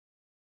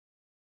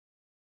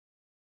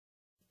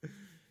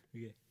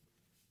Okay.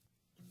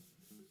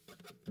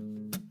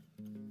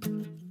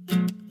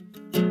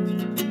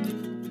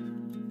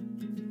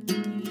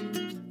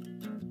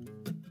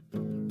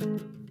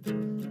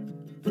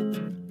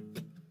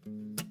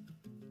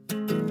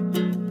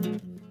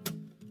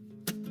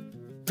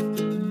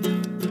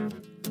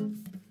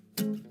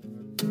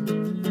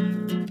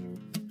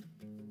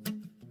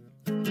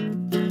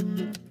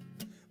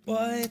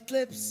 White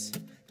lips,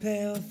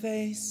 pale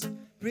face,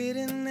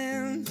 breathing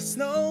in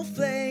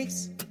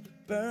snowflakes,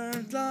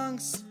 burnt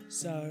lungs,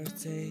 sour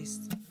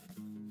taste.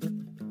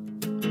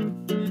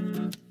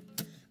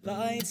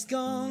 Lights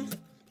gone,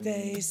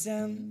 days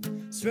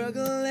end,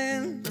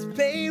 struggling to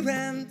pay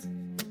rent,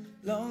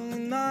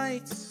 long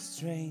nights,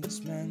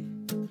 strange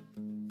men.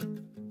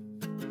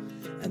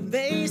 And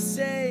they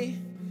say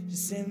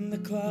she's in the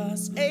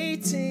class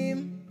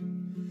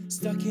 18,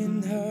 stuck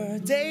in her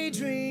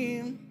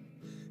daydream.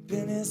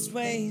 Been this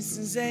way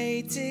since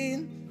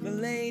 18, but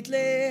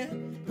lately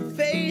her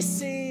face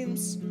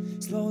seems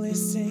slowly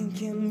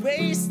sinking,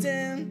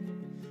 wasting,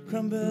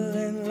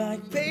 crumbling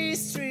like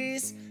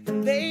pastries.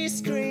 And they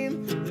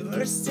scream the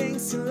worst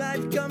things in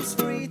life comes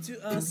free to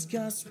us,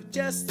 'cause we're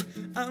just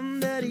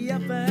under the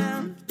upper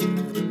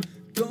hand.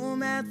 Go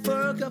mad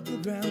for a couple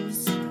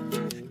grams.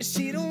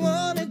 She don't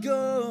wanna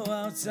go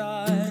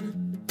outside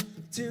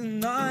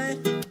tonight,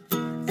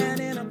 and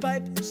in a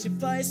pipe she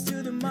flies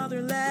to the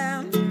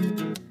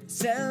motherland.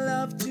 Sell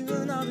love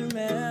to another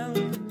man.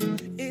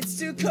 It's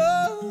too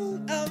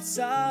cold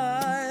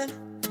outside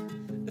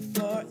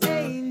for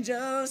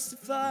angels to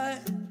fly.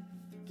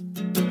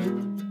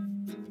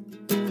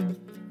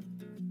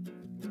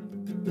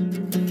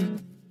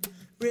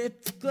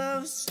 Ripped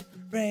gloves,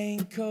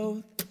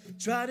 raincoat,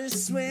 try to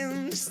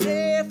swim,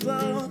 stay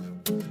afloat.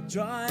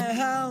 Dry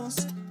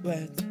house,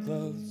 wet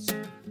clothes.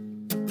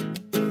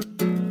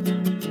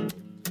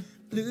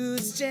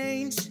 Loose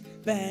change,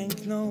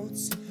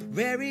 banknotes,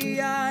 weary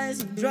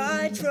eyes and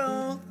dry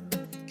throat.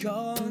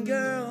 Calling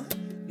girl,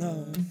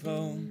 no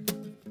phone.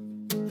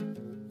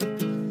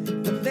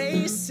 And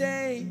they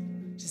say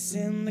she's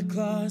in the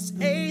class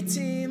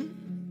 18,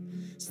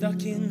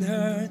 stuck in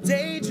her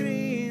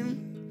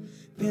daydream.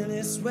 Been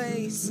this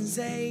way since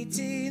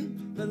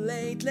 18, but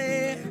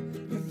lately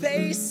her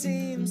face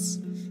seems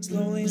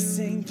slowly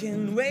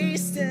sinking,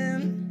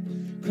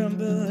 wasting,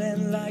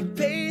 crumbling like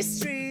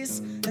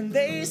pastries. And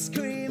they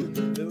scream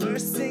the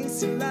worst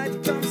things in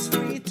life comes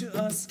free to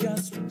us,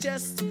 'cause we're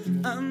just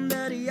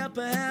under the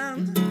upper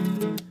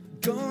hand.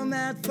 Go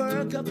mad for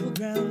a couple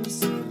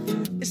grams.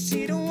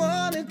 She don't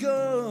wanna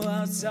go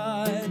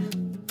outside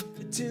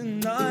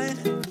tonight,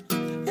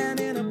 and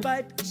in a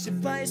pipe she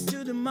flies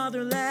to the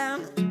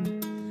motherland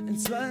and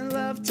swear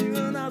love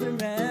to another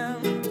man.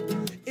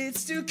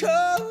 It's too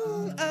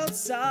cold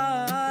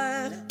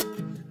outside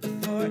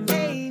for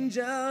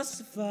angels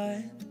to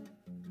fly.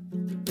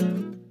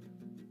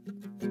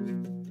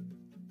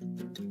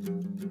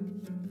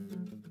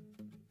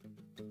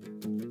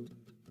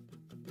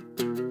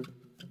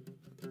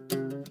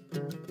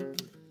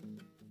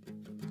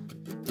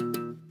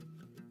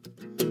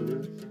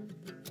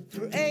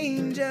 For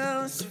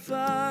angels to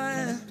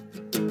fly.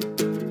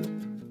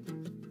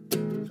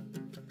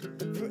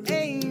 For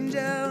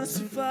angels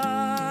to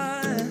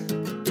fly.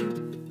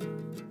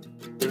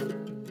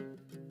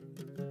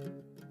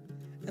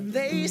 And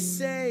they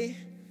say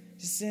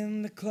she's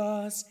in the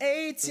class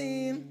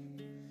 18,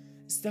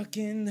 stuck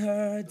in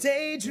her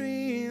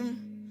daydream.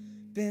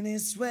 Been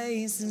this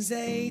way since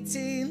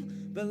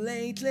 18, but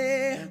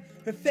lately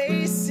her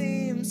face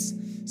seems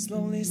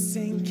slowly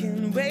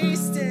sinking,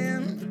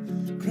 wasting,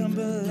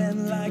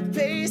 crumbling like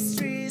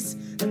pastries.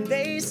 And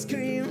they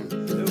scream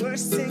the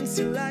worst things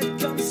in life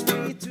comes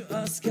free to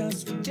us,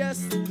 'cause we're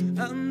just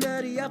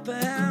under the upper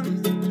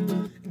hand.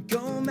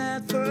 Go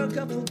mad for a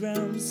couple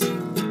grams.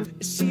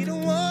 She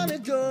don't wanna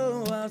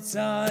go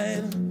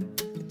outside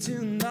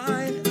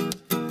tonight,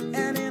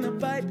 and in a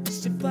pipe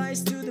she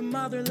flies to the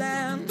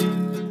motherland.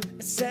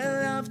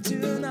 Sell love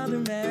to another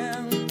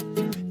man.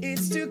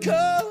 It's too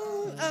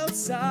cold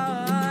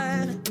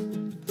outside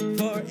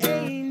for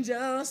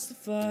angels to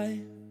fly.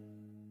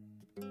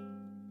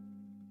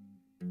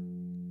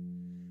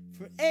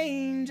 For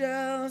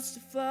angels to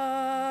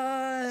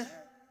fly.